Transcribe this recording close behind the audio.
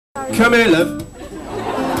Come here, love.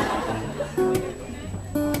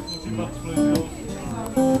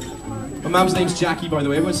 My mum's name's Jackie, by the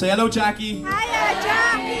way. Everyone say hello, Jackie. Hiya,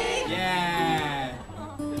 Jackie. Yeah.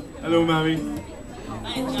 Hello, Mammy.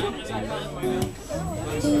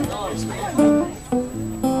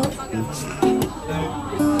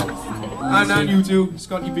 And you too,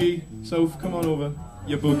 Scotty B. Soph, come on over.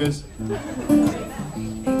 You boogers.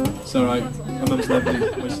 It's alright. My mum's lovely.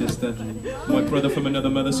 My sister. My brother from another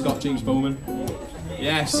mother, Scott James Bowman.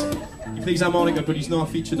 Yes. He plays harmonica, but he's not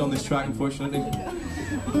featured on this track, unfortunately.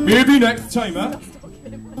 Maybe next time, huh? Well,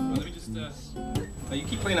 let me just, you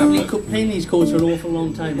keep playing that. You could play these chords for an awful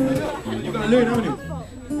long time, right? You've got to learn, haven't you?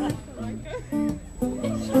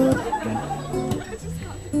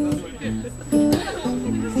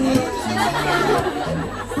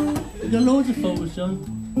 You've got loads of photos, John.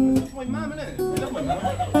 That's my mum, innit? I love my mum.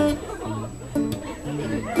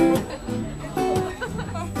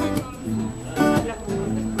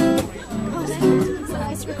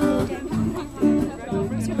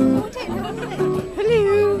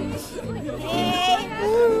 Hello.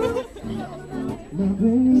 My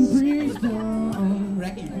brain breaks down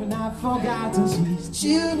right when I forgot to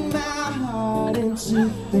tune my heart into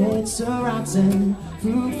bits of rotten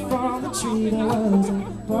fruit from the tree that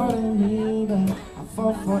wasn't part of me, but I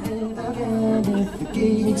fall for it again. If you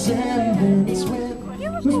gave me 10 minutes with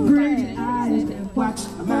pretty eyes that watch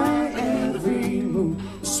my every move,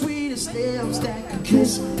 the sweetest lips that could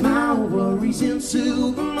kiss my worries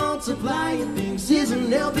into multiplying things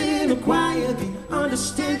isn't helping acquire the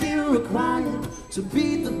understanding required to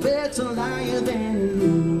be the better liar than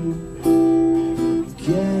you.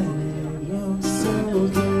 Yeah, you're so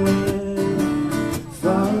good,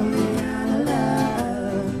 falling out of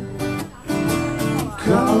love,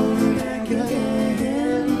 call me back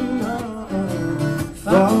again,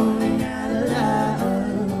 falling out of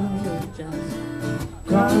love,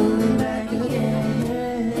 call me back again.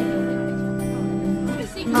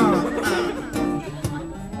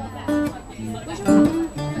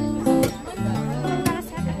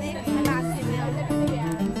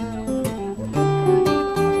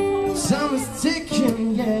 Summer's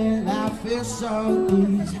ticking, yeah, I feel so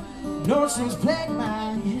good. Notions plague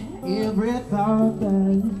my every thought,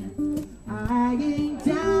 but I ain't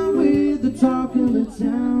down with the talk of the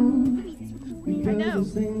town. Because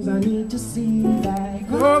there's things I need to see,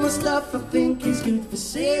 like all the stuff I think is good for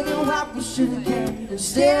saving what we should have kept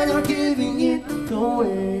instead of giving it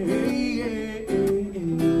away.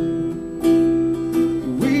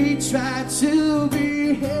 We try to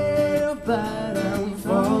behave, but